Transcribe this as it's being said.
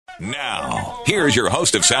Now, here's your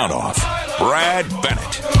host of Sound Off, Brad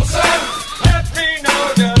Bennett.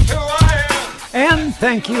 And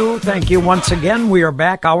thank you once again. We are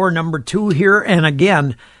back, hour number 2 here. And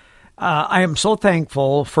again, I am so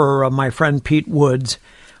thankful for my friend Pete Woods,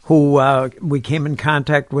 who we came in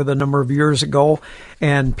contact with a number of years ago.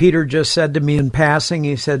 And Peter just said to me in passing,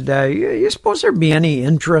 he said, you suppose there'd be any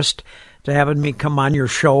interest to having me come on your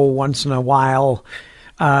show once in a while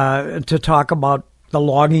to talk about the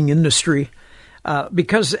logging industry?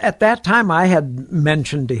 Because at that time I had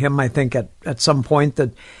mentioned to him, I think at some point,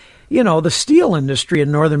 that, you know, the steel industry in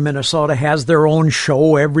northern Minnesota has their own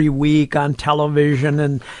show every week on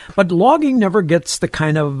television, but logging never gets the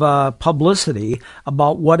kind of publicity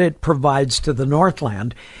about what it provides to the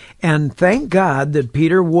Northland. And thank God that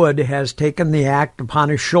Peter Wood has taken the act upon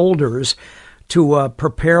his shoulders to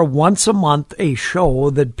prepare once a month a show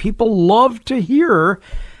that people love to hear.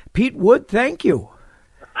 Pete Wood, thank you.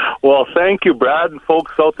 Well, thank you, Brad, and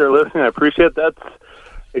folks out there listening. I appreciate that.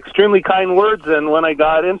 Extremely kind words, and when I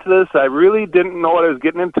got into this, I really didn't know what I was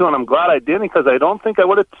getting into, and I'm glad I didn't, because I don't think I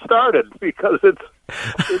would have started, because it's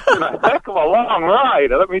been a heck of a long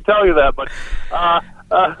ride, let me tell you that. But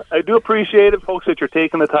I do appreciate it, folks, that you're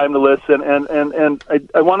taking the time to listen, and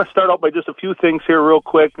I want to start out by just a few things here real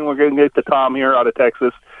quick, and we're going to get to Tom here out of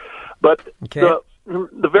Texas. But okay.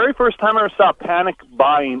 The very first time I ever saw panic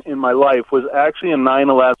buying in my life was actually in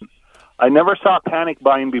 9/11. I never saw panic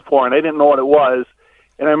buying before, and I didn't know what it was.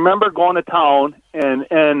 And I remember going to town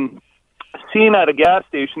and seeing at a gas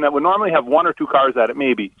station that would normally have 1 or 2 cars at it,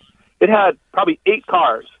 maybe. It had probably 8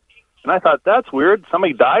 cars. And I thought, that's weird.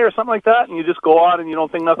 Somebody die or something like that? And you just go on and you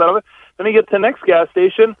don't think nothing of it. Then you get to the next gas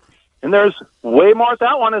station, and there's way more at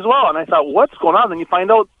that one as well. And I thought, what's going on? Then you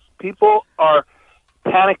find out people are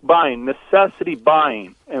panic buying, necessity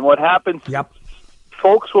buying. And what happens,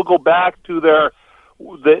 folks will go back to their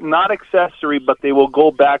not accessory, but they will go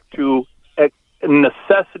back to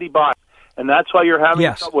necessity buying. And that's why you're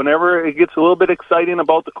having, whenever it gets a little bit exciting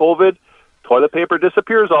about the COVID, toilet paper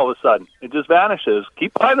disappears all of a sudden. It just vanishes.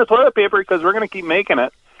 Keep buying the toilet paper because we're going to keep making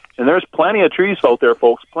it. And there's plenty of trees out there,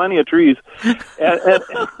 folks, plenty of trees. And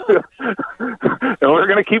we're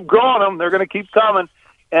going to keep growing them. They're going to keep coming.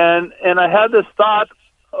 And I had this thought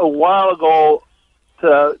a while ago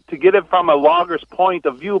to get it from a logger's point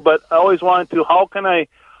of view, but I always wanted to, how can I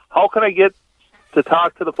get to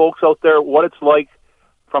talk to the folks out there what it's like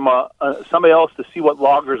from somebody else to see what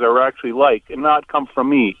loggers are actually like and not come from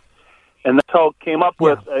me. And that's how it came up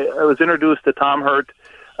with, I was introduced to Tom Hurt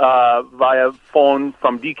via phone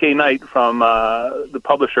from DK Knight, from the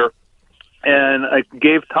publisher. And I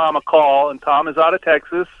gave Tom a call, and Tom is out of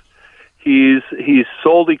Texas. He's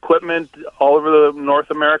sold equipment all over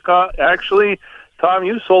North America. Actually, Tom,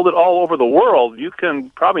 you sold it all over the world. You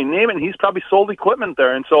can probably name it, and he's probably sold equipment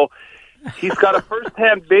there. And so he's got a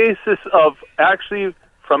first-hand basis of actually,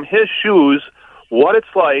 from his shoes, what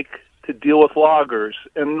it's like to deal with loggers.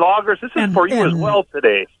 And loggers, this is for you as well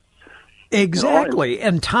today. Exactly.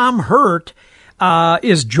 And Tom Hurt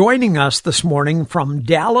is joining us this morning from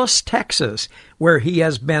Dallas, Texas, where he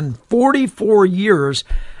has been 44 years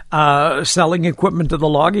selling equipment to the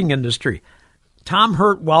logging industry. Tom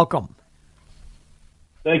Hurt, welcome.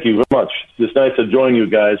 Thank you very much. It's nice to join you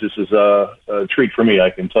guys. This is a treat for me, I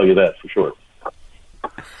can tell you that for sure.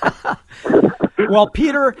 Well,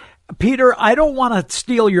 Peter, I don't want to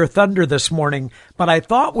steal your thunder this morning, but I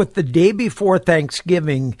thought with the day before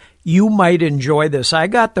Thanksgiving, you might enjoy this. I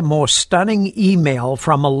got the most stunning email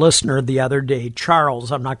from a listener the other day,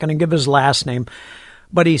 Charles. I'm not going to give his last name,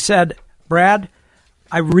 but he said, Brad,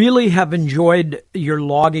 I really have enjoyed your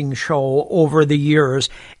logging show over the years,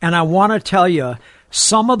 and I want to tell you,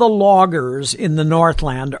 some of the loggers in the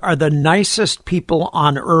Northland are the nicest people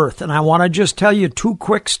on earth. And I want to just tell you 2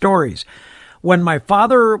 quick stories. When my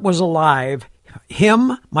father was alive,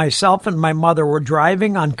 him, myself, and my mother were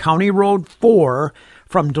driving on County Road 4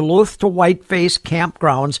 from Duluth to Whiteface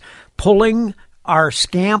campgrounds, pulling our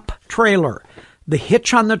Scamp trailer. The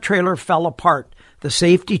hitch on the trailer fell apart. The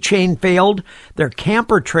safety chain failed. Their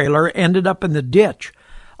camper trailer ended up in the ditch.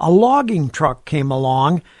 A logging truck came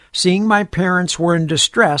along. Seeing my parents were in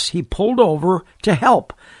distress, he pulled over to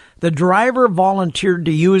help. The driver volunteered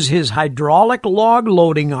to use his hydraulic log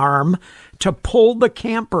loading arm to pull the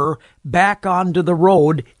camper back onto the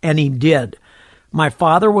road, and he did. My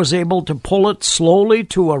father was able to pull it slowly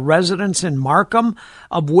to a residence in Markham,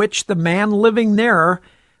 of which the man living there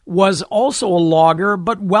was also a logger,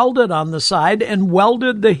 but welded on the side and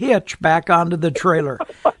welded the hitch back onto the trailer.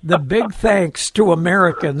 The big thanks to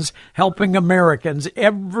Americans helping Americans.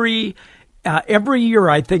 Every Every year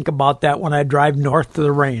I think about that when I drive north to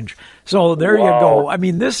the range. So there you go. I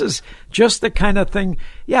mean, this is just the kind of thing.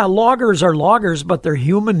 Yeah, loggers are loggers, but they're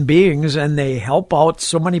human beings, and they help out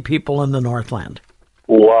so many people in the Northland.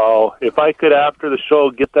 Wow. If I could, after the show,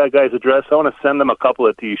 get that guy's address, I want to send him a couple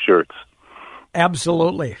of T-shirts.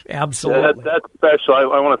 Absolutely. That's special.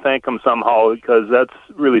 I want to thank him somehow, because that's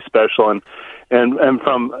really special. And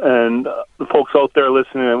the folks out there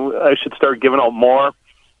listening, I should start giving out more,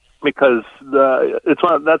 because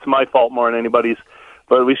that's my fault more than anybody's.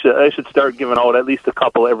 But I should start giving out at least a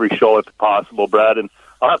couple every show if possible, Brad. And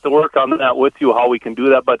I'll have to work on that with you, how we can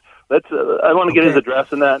do that. But I want to get his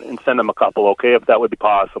address and that, and send him a couple, okay, if that would be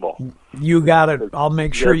possible. You got it. I'll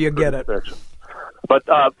make sure you get it. Special. But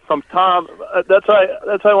from Tom, that's why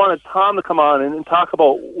I wanted Tom to come on and talk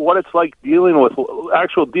about what it's like dealing with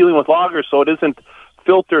loggers, so it isn't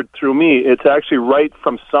filtered through me. It's actually right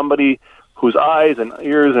from somebody whose eyes and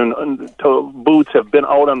ears and boots have been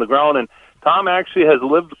out on the ground. And Tom actually has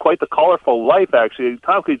lived quite the colorful life, actually.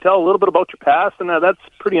 Tom, could you tell a little bit about your past? And that's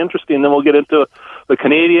pretty interesting. And then we'll get into the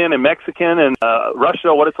Canadian and Mexican and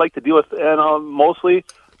Russia, what it's like to deal with, and mostly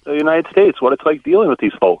the United States, what it's like dealing with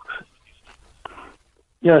these folks.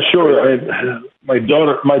 Yeah, sure. My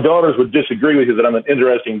daughters would disagree with you that I'm an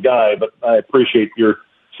interesting guy, but I appreciate your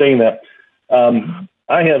saying that.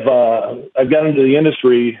 I've got into the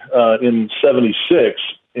industry in '76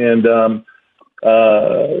 and got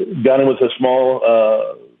in with a small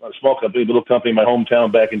company, little company in my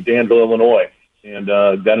hometown back in Danville, Illinois, and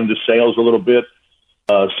got into sales a little bit,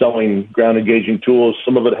 selling ground engaging tools.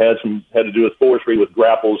 Some of it had to do with forestry, with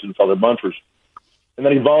grapples and other bunchers. And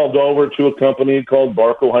then evolved over to a company called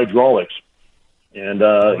Barco Hydraulics. And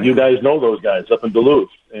you guys know those guys up in Duluth.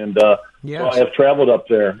 And yes. So I have traveled up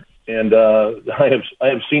there, and I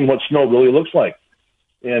have seen what snow really looks like.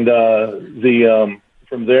 And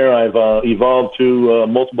from there, I've evolved to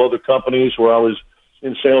multiple other companies where I was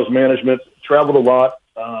in sales management, traveled a lot.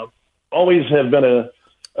 Always have been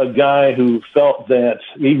a guy who felt that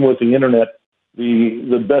even with the internet,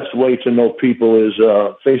 the best way to know people is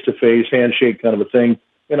face-to-face, handshake kind of a thing,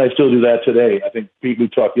 and I still do that today. I think, Pete, we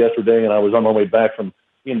talked yesterday, and I was on my way back from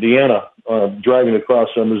Indiana, driving across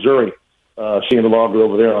Missouri, seeing the logger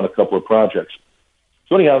over there on a couple of projects.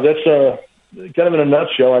 So anyhow, that's kind of in a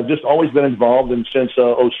nutshell. I've just always been involved, and since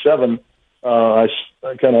 '07, I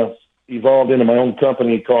kind of evolved into my own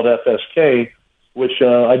company called FSK, which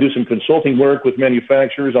I do some consulting work with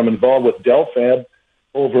manufacturers. I'm involved with Delfab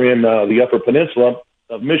over in the Upper Peninsula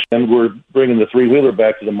of Michigan. We're bringing the three-wheeler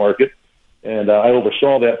back to the market, and I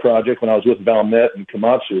oversaw that project when I was with Valmet and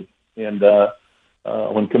Komatsu. And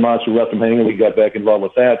when Komatsu left them hanging, we got back involved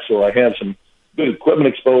with that. So I had some good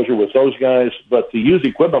equipment exposure with those guys. But the used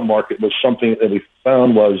equipment market was something that we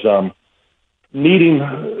found was needing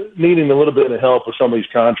a little bit of help with some of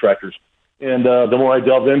these contractors. And the more I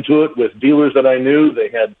delved into it with dealers that I knew, they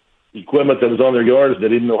had equipment that was on their yards they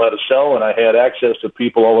didn't know how to sell, and I had access to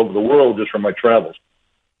people all over the world just from my travels.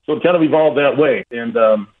 So it kind of evolved that way. And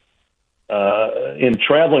in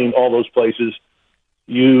traveling all those places,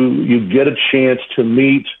 you get a chance to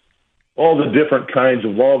meet all the different kinds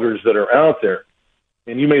of loggers that are out there.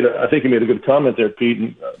 And I think you made a good comment there, Pete,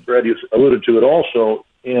 and Brad, you alluded to it also.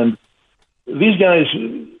 And these guys,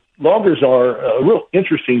 loggers are a real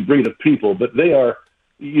interesting breed of people, but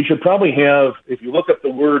you should probably have, if you look up the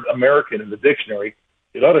word American in the dictionary,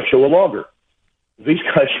 it ought to show a logger. These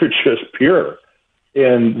guys are just pure,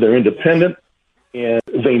 and they're independent, and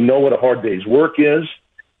they know what a hard day's work is.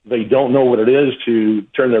 They don't know what it is to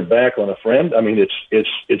turn their back on a friend. I mean,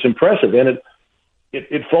 it's impressive, and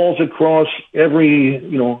it falls across every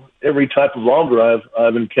type of logger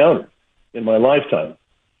I've encountered in my lifetime.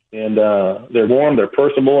 And they're warm, they're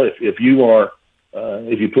personable. If you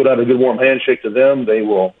put out a good warm handshake to them, they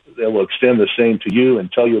will extend the same to you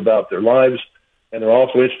and tell you about their lives, and they're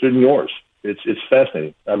also interested in yours. It's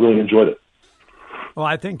fascinating. I really enjoyed it. Well,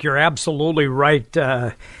 I think you're absolutely right.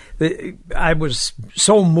 I was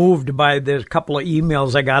so moved by the couple of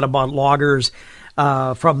emails I got about loggers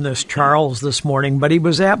from this Charles this morning, but he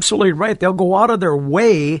was absolutely right. They'll go out of their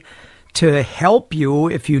way to help you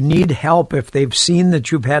if you need help, if they've seen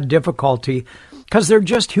that you've had difficulty, because they're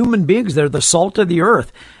just human beings. They're the salt of the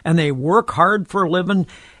earth, and they work hard for a living,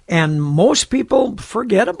 and most people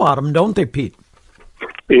forget about them, don't they, Pete?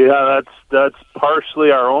 Yeah, that's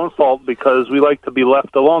partially our own fault, because we like to be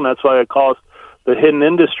left alone. That's why I call us the hidden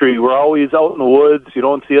industry. We're always out in the woods. You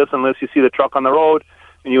don't see us unless you see the truck on the road.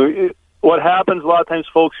 And what happens a lot of times,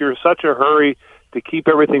 folks, you're in such a hurry to keep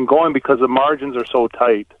everything going because the margins are so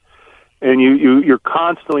tight. And you're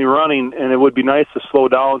constantly running, and it would be nice to slow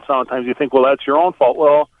down. Sometimes you think, well, that's your own fault.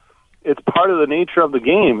 Well, it's part of the nature of the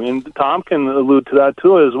game. And Tom can allude to that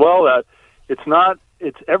too as well, that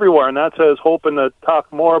it's everywhere. And that's why I was hoping to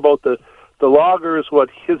talk more about the loggers, what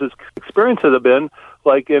his experiences have been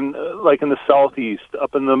like in the Southeast,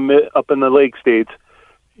 up in the Lake States.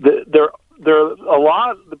 They're a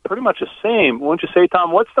lot, pretty much the same. Wouldn't you say,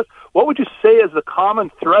 Tom? What would you say is the common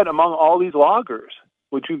thread among all these loggers?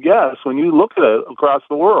 Would you guess when you look at it across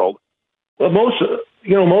the world? Well, most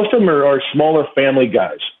of them are smaller family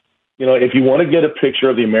guys. If you want to get a picture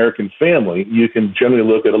of the American family, you can generally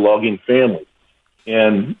look at a logging family,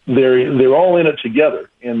 and they're all in it together.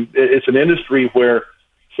 And it's an industry where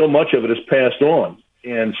so much of it is passed on.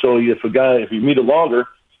 And so if you meet a logger,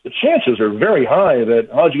 the chances are very high that,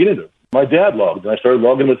 how'd you get into it? My dad logged, and I started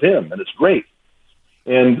logging with him, and it's great.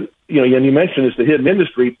 And and you mentioned it's the hidden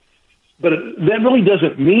industry, but that really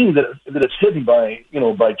doesn't mean that it's hidden by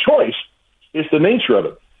choice. It's the nature of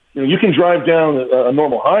it. You can drive down a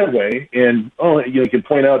normal highway, and you can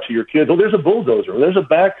point out to your kids, there's a bulldozer, or there's a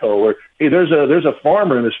backhoe, or hey, there's a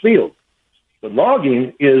farmer in this field. But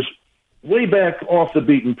logging is way back off the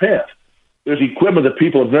beaten path. There's equipment that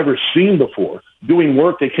people have never seen before, doing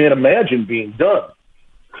work they can't imagine being done.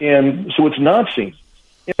 And so it's not seen.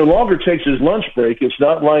 The logger takes his lunch break. It's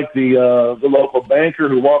not like the local banker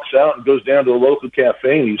who walks out and goes down to a local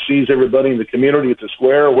cafe and he sees everybody in the community at the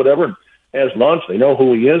square or whatever and has lunch. They know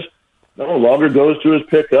who he is. No, logger goes to his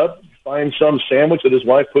pickup, finds some sandwich that his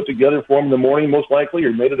wife put together for him in the morning, most likely,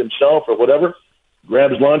 or made it himself or whatever,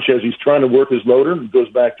 grabs lunch as he's trying to work his loader and goes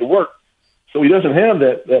back to work. So he doesn't have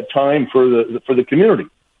that time for the community.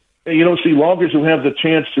 And you don't see loggers who have the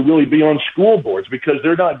chance to really be on school boards because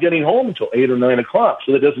they're not getting home until 8 or 9 o'clock,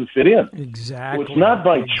 so that doesn't fit in. Exactly. So it's not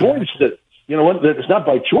by choice that it's not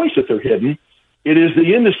by choice that they're hidden. It is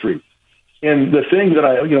the industry. And the thing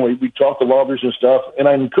that we talk to loggers and stuff, and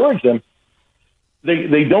I encourage them.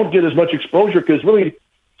 They don't get as much exposure because really,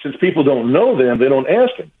 since people don't know them, they don't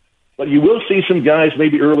ask them. But you will see some guys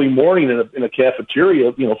maybe early morning in a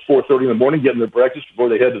cafeteria, 4:30 in the morning, getting their breakfast before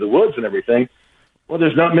they head to the woods and everything. Well,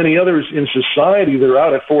 there's not many others in society that are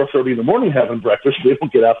out at 4:30 in the morning having breakfast. They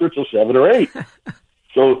don't get out there till 7 or 8.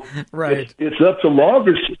 So right. It's up to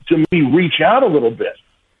loggers to maybe reach out a little bit.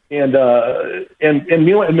 And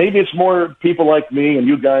maybe it's more people like me and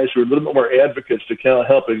you guys who are a little bit more advocates to kind of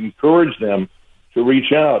help encourage them to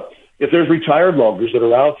reach out. If there's retired loggers that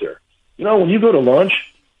are out there, when you go to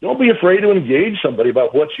lunch, don't be afraid to engage somebody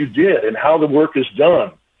about what you did and how the work is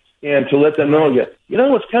done, and to let them know that,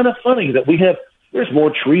 it's kind of funny that there's more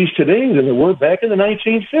trees today than there were back in the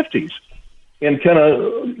 1950s, and kind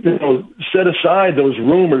of, set aside those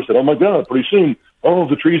rumors that, oh my God, pretty soon,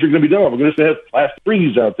 the trees are going to be done. We're going to have plastic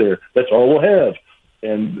trees out there. That's all we'll have.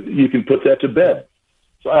 And you can put that to bed.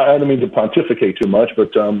 So I don't mean to pontificate too much,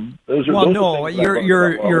 but those are. Well, no,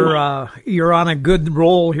 you're on a good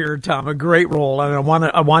roll here, Tom. A great roll, and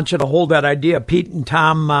I want you to hold that idea. Pete and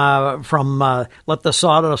Tom from Let the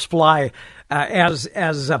Sawdust Fly. As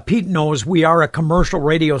Pete knows, we are a commercial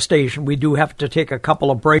radio station. We do have to take a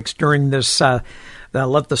couple of breaks during this the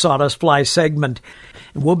Let the Sawdust Fly segment,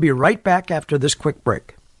 and we'll be right back after this quick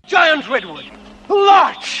break. Giant redwood,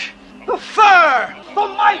 larch, the fir, the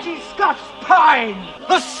mighty Scots pine,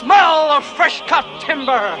 the smell of fresh-cut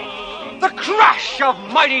timber, the crash of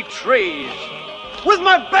mighty trees. With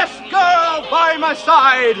my best girl by my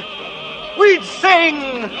side, we'd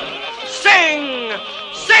sing, sing,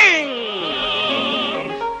 sing.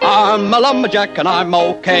 I'm a lumberjack and I'm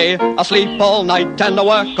okay. I sleep all night and I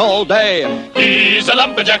work all day. He's a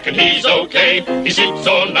lumberjack and he's okay. He sleeps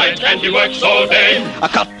all night and he works all day. I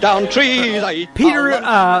cut down trees, I eat Peter,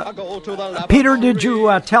 Peter, did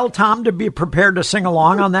you tell Tom to be prepared to sing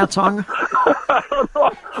along on that song? I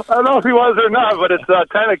don't know if he was or not, but it's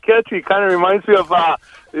kind of catchy. Kind of reminds me of,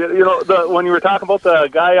 when you were talking about the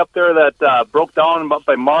guy up there that broke down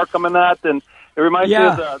by Markham and that, and it reminds me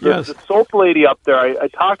of the soap lady up there. I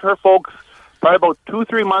talked to her folks probably about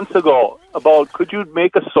 2-3 months ago about could you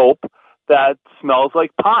make a soap that smells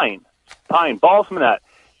like pine, balsamic.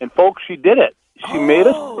 And folks, she did it. She made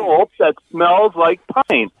a soap that smells like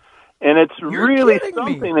pine. And it's really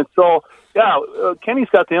something. And so, Kenny's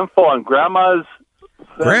got the info on Grandma's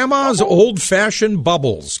Old-Fashioned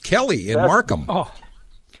Bubbles. Kelly in Markham. Oh.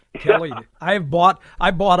 Kelly, I bought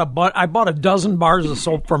a dozen bars of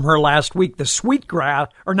soap from her last week. The Sweetgrass,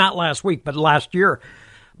 or not last week, but last year.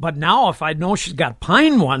 But now, if I know she's got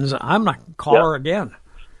pine ones, I'm not going to call her again.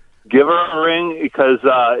 Give her a ring because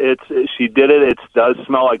she did it. It does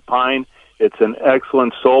smell like pine. It's an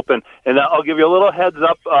excellent soap, and I'll give you a little heads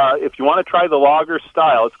up. If you want to try the Lager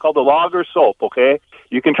style, it's called the Lager soap. Okay,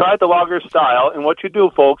 you can try it the Lager style, and what you do,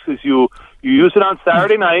 folks, is you use it on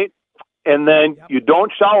Saturday night and then you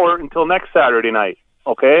don't shower until next Saturday night,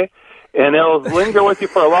 okay? And it'll linger with you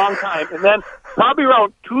for a long time. And then probably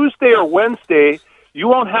around Tuesday or Wednesday, you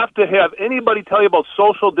won't have to have anybody tell you about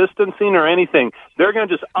social distancing or anything. They're going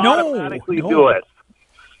to just automatically do it.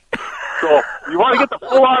 So you want to get the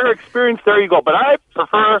full hour experience, there you go. But I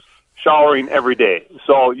prefer showering every day.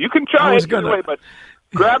 So you can try it anyway, but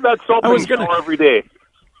grab that soap and shower every day.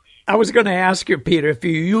 I was going to ask you, Peter, if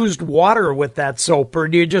you used water with that soap, or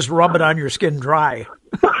do you just rub it on your skin dry?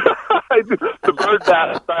 I do the bird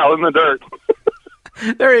bath style in the dirt.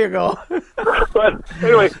 There you go. But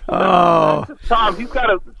anyway, Tom, he's got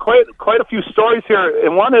quite a few stories here,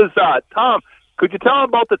 and one is Tom. Could you tell him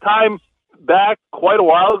about the time back quite a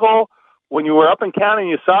while ago when you were up in Canada and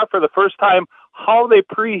you saw it for the first time? How they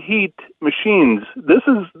preheat machines.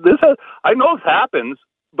 I know this happens,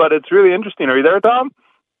 but it's really interesting. Are you there, Tom?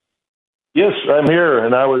 Yes, I'm here,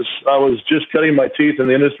 and I was just cutting my teeth in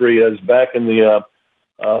the industry as back in the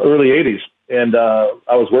early '80s, and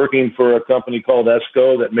I was working for a company called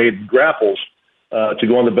ESCO that made grapples to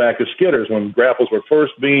go on the back of skidders when grapples were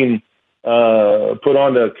first being put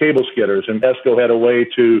on the cable skidders, and ESCO had a way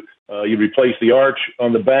to you replace the arch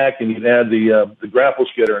on the back and you'd add the grapple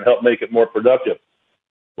skidder and help make it more productive.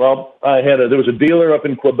 Well, there was a dealer up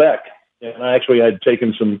in Quebec, and I actually had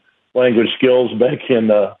taken some language skills back in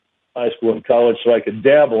high school and college so I could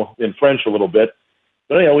dabble in French a little bit.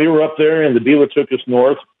 But anyhow, we were up there and the dealer took us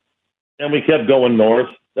north, and we kept going north,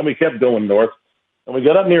 then we kept going north, and we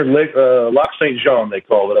got up near Lac Saint-Jean, they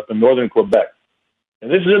called it, up in northern Quebec. And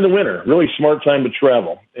this is in the winter, really smart time to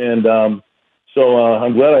travel. And so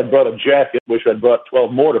I'm glad I brought a jacket, wish I'd brought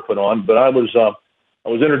 12 more to put on, but I was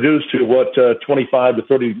introduced to what 25 to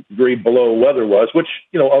 30 degree below weather was, which,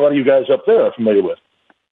 a lot of you guys up there are familiar with.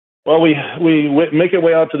 Well, we make our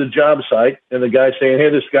way out to the job site, and the guy's saying,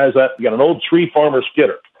 hey, this guy's got an old tree farmer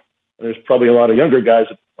skidder. And there's probably a lot of younger guys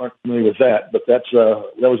that aren't familiar with that, but that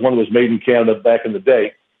was one that was made in Canada back in the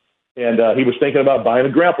day. And he was thinking about buying a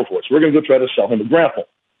grapple for us. So we're going to go try to sell him a grapple.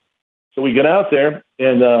 So we get out there,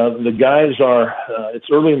 and the guys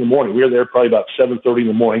it's early in the morning. We were there probably about 7:30 in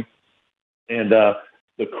the morning. And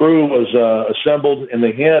the crew was assembled, and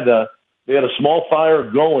they had a small fire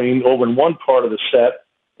going over in one part of the set.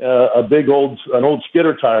 An old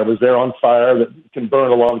skidder tire was there on fire that can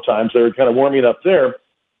burn a long time, so they were kind of warming up there.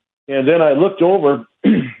 And then I looked over,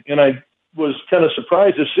 and I was kind of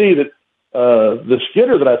surprised to see that the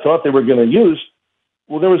skidder that I thought they were going to use,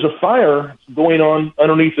 well, there was a fire going on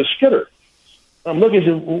underneath the skidder. I'm looking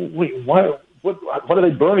and wait, what are they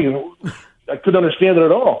burning? I couldn't understand it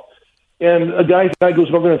at all. And a guy goes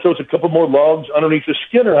over there and throws a couple more logs underneath the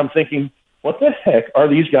skidder. I'm thinking, what the heck are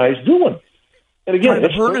these guys doing? And again,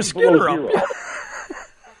 it's burn a skidder up.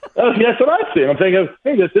 That's what I see. I'm thinking,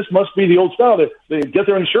 hey, this must be the old style. They get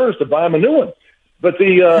their insurance to buy them a new one. But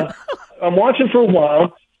I'm watching for a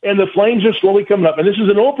while, and the flames are slowly coming up. And this is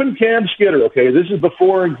an open cab skidder, okay? This is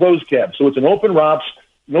before enclosed cab. So it's an open ROPS,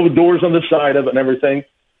 the doors on the side of it and everything.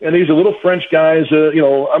 And these are little French guys.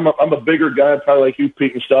 I'm a bigger guy, probably like you,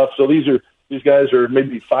 Pete, and stuff. So these guys are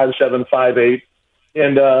maybe 5'7", 5'8",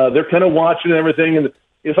 and they're kind of watching and everything. And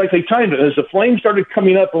it's like they timed it. As the flames started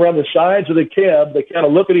coming up around the sides of the cab, they kind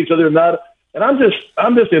of look at each other and nod. And I'm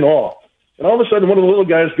just in awe. And all of a sudden, one of the little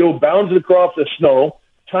guys bounds across the snow,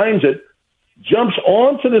 times it, jumps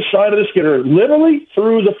onto the side of the skidder, literally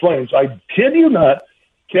through the flames. I kid you not,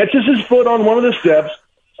 catches his foot on one of the steps,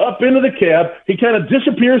 up into the cab. He kind of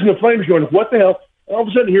disappears in the flames going, what the hell? And all of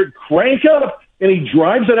a sudden, you hear crank up, and he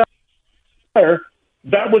drives it out of the fire.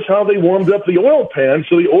 That was how they warmed up the oil pan,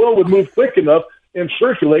 so the oil would move quick enough and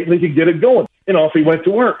circulate, and they could get it going. And off he went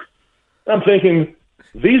to work. I'm thinking,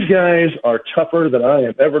 these guys are tougher than I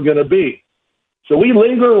am ever going to be. So we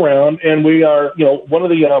linger around, and we are, one of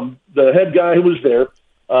the head guy who was there,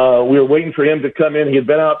 we were waiting for him to come in. He had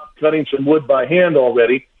been out cutting some wood by hand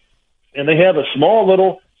already, and they have a small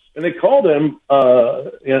little, and they call them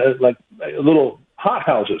like little hot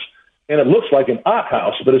houses. And it looks like an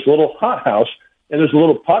outhouse, but it's a little hot house, and there's a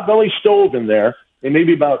little potbelly stove in there, and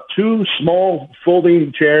maybe about two small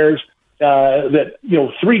folding chairs that,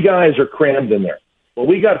 3 guys are crammed in there. Well,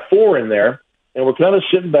 we got 4 in there, and we're kind of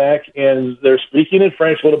sitting back, and they're speaking in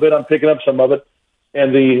French a little bit. I'm picking up some of it.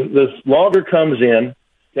 And the logger comes in,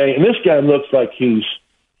 okay, and this guy looks like he's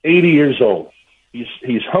 80 years old.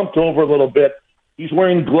 He's humped over a little bit. He's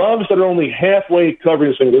wearing gloves that are only halfway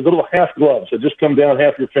covering his fingers. They're little half gloves that just come down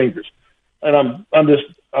half your fingers. And I'm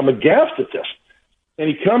aghast at this. And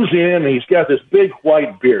he comes in, and he's got this big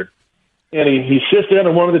white beard. And he sits down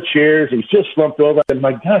in one of the chairs, and he's just slumped over. And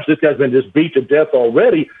my gosh, this guy's been just beat to death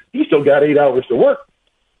already. He's still got 8 hours to work.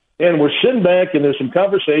 And we're sitting back, and there's some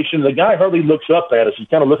conversation. The guy hardly looks up at us. He's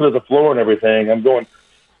kind of looking at the floor and everything. I'm going,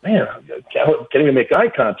 man, I can't even make eye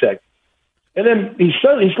contact. And then he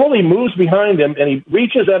slowly moves behind him, and he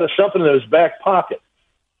reaches out of something in his back pocket.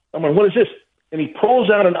 I'm like, what is this? And he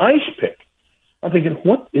pulls out an ice pick. I'm thinking,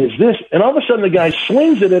 what is this? And all of a sudden, the guy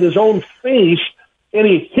swings it at his own face, and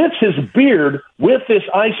he hits his beard with this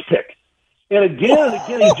ice pick. And again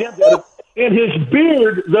he jumped at it. And his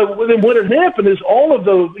beard, what had happened is all of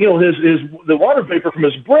the water vapor from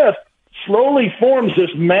his breath slowly forms this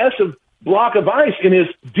massive block of ice in his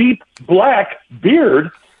deep black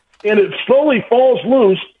beard, and it slowly falls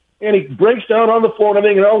loose, and he breaks down on the floor and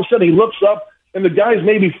everything, and all of a sudden he looks up, and the guy's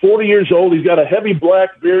maybe 40 years old. He's got a heavy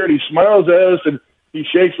black beard. He smiles at us, and he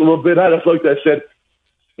shakes a little bit. I just looked at I said,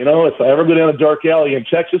 if I ever go down a dark alley in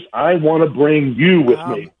Texas, I want to bring you with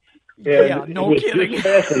me. And no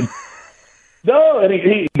kidding. No, and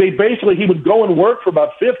he would go and work for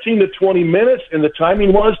about 15 to 20 minutes, and the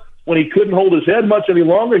timing was when he couldn't hold his head much any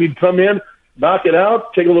longer, he'd come in, knock it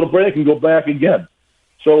out, take a little break, and go back again.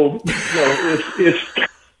 So, it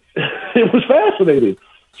was fascinating.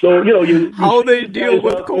 So, how they deal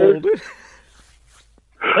with cold.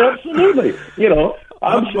 Absolutely. Unbelievable.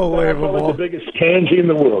 I felt like the biggest pansy in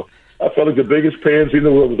the world. I felt like the biggest pansy in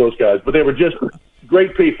the world with those guys, but they were just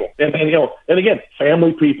great people, and again,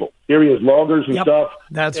 family people. Here he is, loggers and stuff.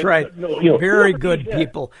 That's right. Very good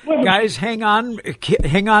people. Guys, hang on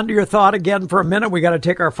to your thought again for a minute. We got to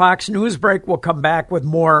take our Fox News break. We'll come back with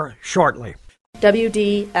more shortly.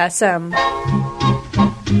 WDSM.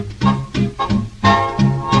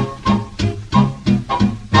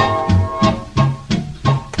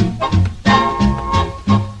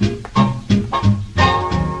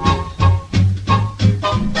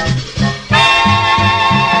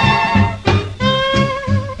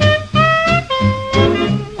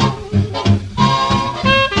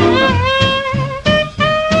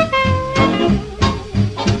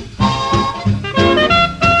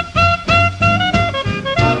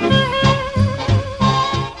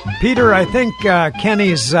 Peter, I think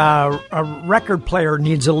Kenny's a record player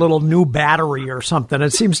needs a little new battery or something.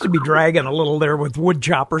 It seems to be dragging a little there with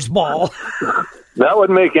Woodchopper's ball. That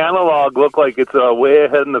would make analog look like it's way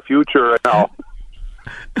ahead in the future right now.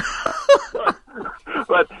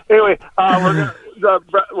 But anyway,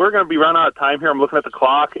 we're going to be running out of time here. I'm looking at the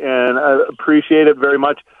clock, and I appreciate it very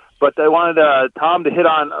much. But I wanted Tom to hit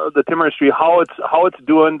on the timber industry, how it's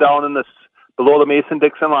doing down in below the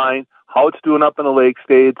Mason-Dixon line, how it's doing up in the Lake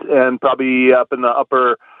States, and probably up in the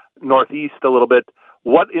upper Northeast a little bit.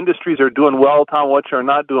 What industries are doing well, Tom, which are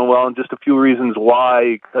not doing well, and just a few reasons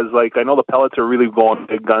why, because I know the pellets are really going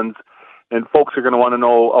big guns, and folks are going to want to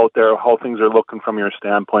know out there how things are looking from your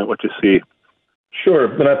standpoint, what you see.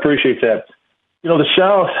 Sure, and I appreciate that. The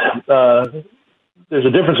South, there's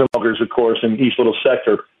a difference in loggers, of course, in East Little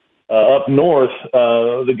Sector. Up north,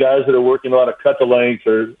 the guys that are working a lot of cut-to-length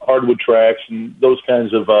or hardwood tracks and those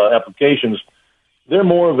kinds of applications, they're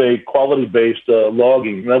more of a quality-based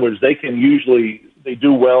logging. In other words, they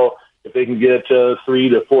do well if they can get 3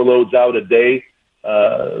 to 4 loads out a day.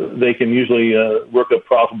 They can usually work a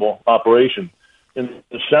profitable operation. In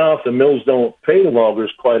the South, the mills don't pay the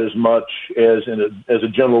loggers quite as much as a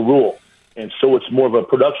general rule, and so it's more of a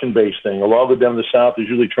production-based thing. A logger down in the South is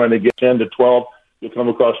usually trying to get 10 to 12. You'll come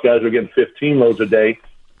across guys who are getting 15 loads a day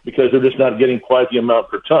because they're just not getting quite the amount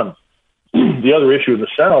per ton. The other issue in the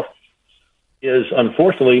South is,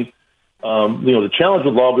 unfortunately, the challenge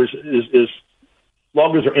with loggers is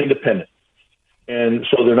loggers are independent. And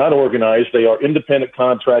so they're not organized. They are independent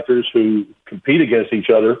contractors who compete against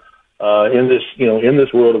each other in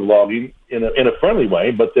this world of logging in a friendly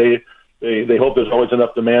way, but they hope there's always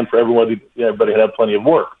enough demand for everybody to have plenty of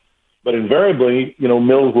work. But invariably,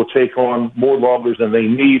 mills will take on more loggers than they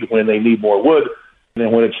need when they need more wood. And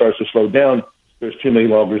then when it starts to slow down, there's too many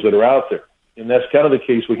loggers that are out there. And that's kind of the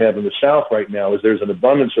case we have in the South right now, is there's an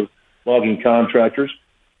abundance of logging contractors.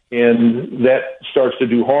 And that starts to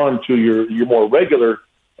do harm to your more regular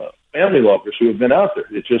family loggers who have been out there.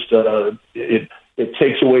 It just it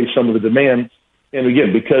takes away some of the demand. And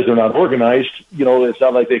again, because they're not organized, it's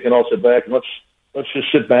not like they can all sit back and let's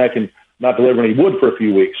just sit back and not deliver any wood for a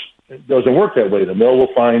few weeks. It doesn't work that way. The mill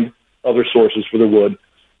will find other sources for the wood,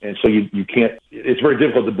 and so you can't. It's very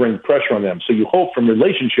difficult to bring pressure on them. So you hope from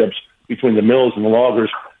relationships between the mills and the loggers,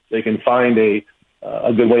 they can find a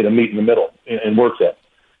good way to meet in the middle and work that.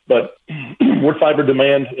 But wood fiber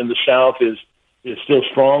demand in the South is still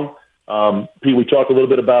strong. Pete, we talked a little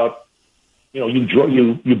bit about,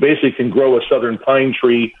 you basically can grow a southern pine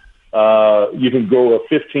tree. You can grow a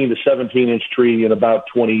 15 to 17 inch tree in about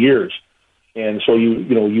 20 years. And so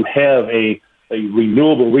you have a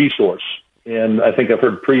renewable resource. And I think I've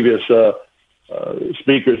heard previous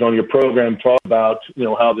speakers on your program talk about,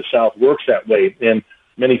 how the South works that way. And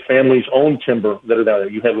many families own timber that are there.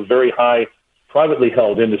 You have a very high privately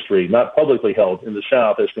held industry, not publicly held in the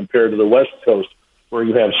South as compared to the West Coast, where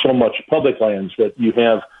you have so much public lands that you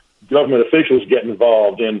have government officials get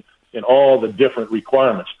involved in all the different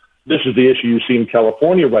requirements. This is the issue you see in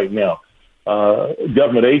California right now.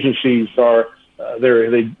 Government agencies are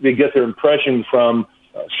they get their impression from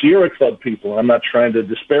Sierra Club people. I'm not trying to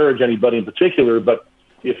disparage anybody in particular, but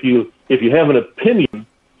if you have an opinion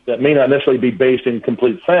that may not necessarily be based in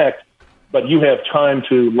complete fact, but you have time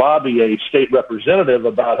to lobby a state representative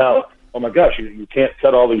about how, oh my gosh, you can't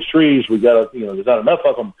cut all these trees. We got to, there's not enough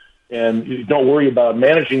of them. And you don't worry about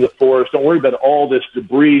managing the forest. Don't worry about all this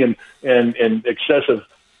debris and excessive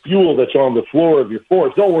fuel that's on the floor of your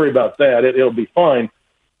forest. Don't worry about that. It'll be fine.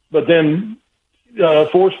 But then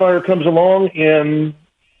forest fire comes along and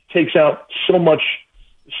takes out so much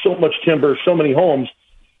timber, so many homes,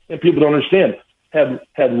 and people don't understand.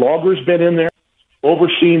 Had loggers been in there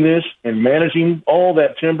overseeing this and managing all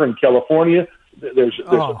that timber in California,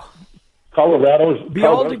 Colorado would be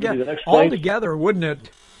the next place. All together, wouldn't it?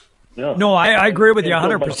 Yeah. No, I agree with you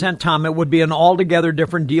 100%, Tom. It would be an altogether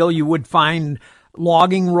different deal. You would find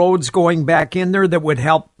logging roads going back in there that would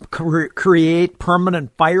help create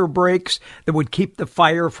permanent fire breaks that would keep the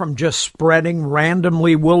fire from just spreading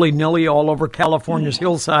randomly, willy-nilly all over California's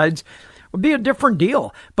hillsides. It would be a different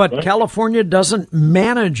deal. But California doesn't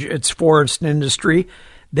manage its forest industry.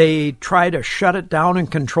 They try to shut it down and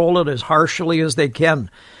control it as harshly as they can.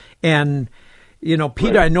 And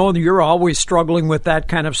Pete, I know you're always struggling with that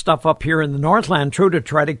kind of stuff up here in the Northland, too, to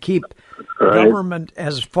try to keep government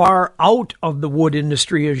as far out of the wood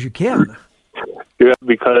industry as you can. Yeah,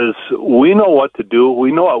 because we know what to do.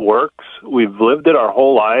 We know it works. We've lived it our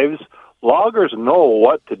whole lives. Loggers know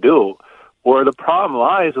what to do. Where the problem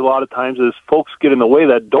lies a lot of times is folks get in the way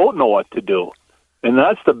that don't know what to do. And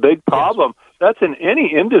that's the big problem. Yes. That's in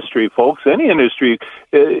any industry, folks, any industry.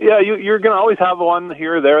 You're going to always have one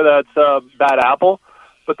here or there that's a bad apple,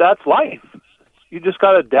 but that's life. You just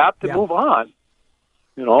got to adapt and move on,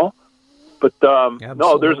 But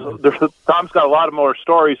no, there's Tom's got a lot of more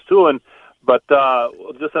stories too, but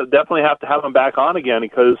just definitely have to have him back on again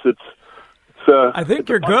because it's. I think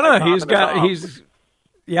you're gonna.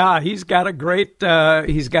 He's got a great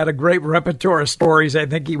repertoire of stories. I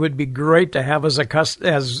think he would be great to have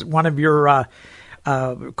as one of your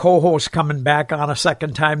co-hosts coming back on a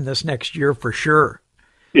second time this next year for sure.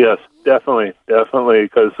 Yes, definitely,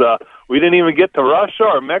 because we didn't even get to Russia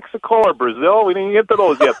or Mexico or Brazil. We didn't get to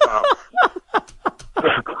those yet, Tom.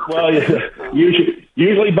 Well,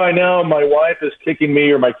 usually by now my wife is kicking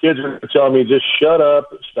me or my kids are telling me just shut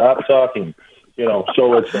up, stop talking.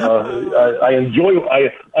 So it's I enjoy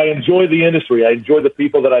the industry. I enjoy the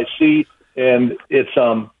people that I see, and it's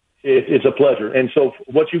a pleasure. And so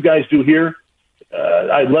what you guys do here,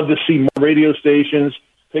 I'd love to see more radio stations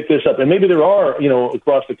pick this up. And maybe there are,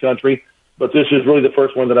 across the country, but this is really the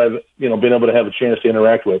first one that I've, been able to have a chance to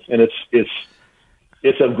interact with. And it's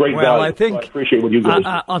a great value. I think I appreciate what you guys do.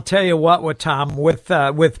 I'll tell you what, Tom,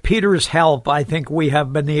 with Peter's help, I think we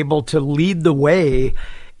have been able to lead the way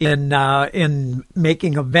in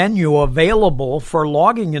making a venue available for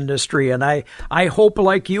logging industry. And I hope,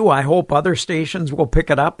 like you, I hope other stations will pick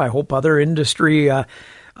it up. I hope other industry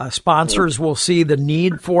sponsors will see the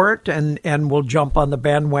need for it and will jump on the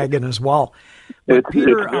bandwagon as well. But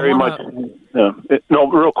Peter, it's very much.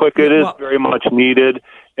 Real quick, it is very much needed,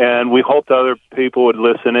 and we hope that other people would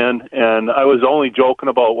listen in. And I was only joking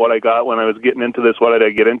about what I got when I was getting into this. What did I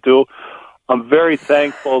get into? I'm very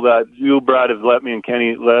thankful that you, Brad, have let me and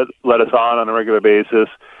Kenny let us on a regular basis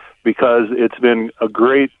because it's been a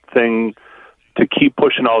great thing to keep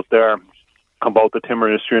pushing out there about the timber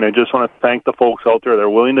industry. And I just want to thank the folks out there that are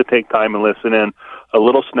willing to take time and listen in a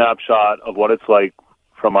little snapshot of what it's like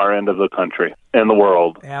from our end of the country and the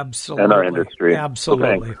world. Absolutely. And our industry.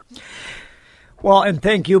 Absolutely. Well, and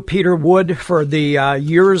thank you, Peter Wood, for the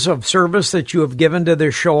years of service that you have given to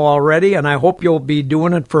this show already, and I hope you'll be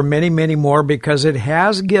doing it for many, many more because it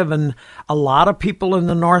has given a lot of people in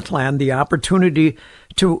the Northland the opportunity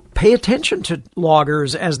to pay attention to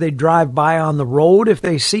loggers as they drive by on the road if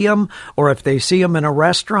they see them, or if they see them in a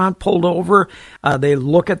restaurant pulled over. They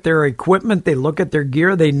look at their equipment, they look at their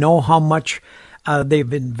gear, they know how much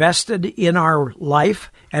they've invested in our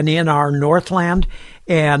life and in our Northland.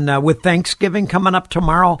 And with Thanksgiving coming up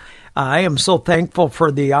tomorrow, I am so thankful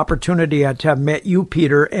for the opportunity to have met you,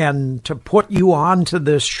 Peter, and to put you on to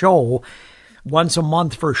this show once a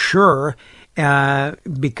month for sure.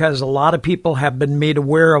 because a lot of people have been made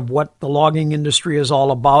aware of what the logging industry is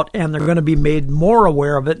all about, and they're going to be made more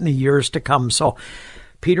aware of it in the years to come. So,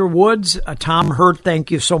 Peter Woods, Tom Hurt,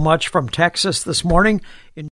 thank you so much from Texas this morning.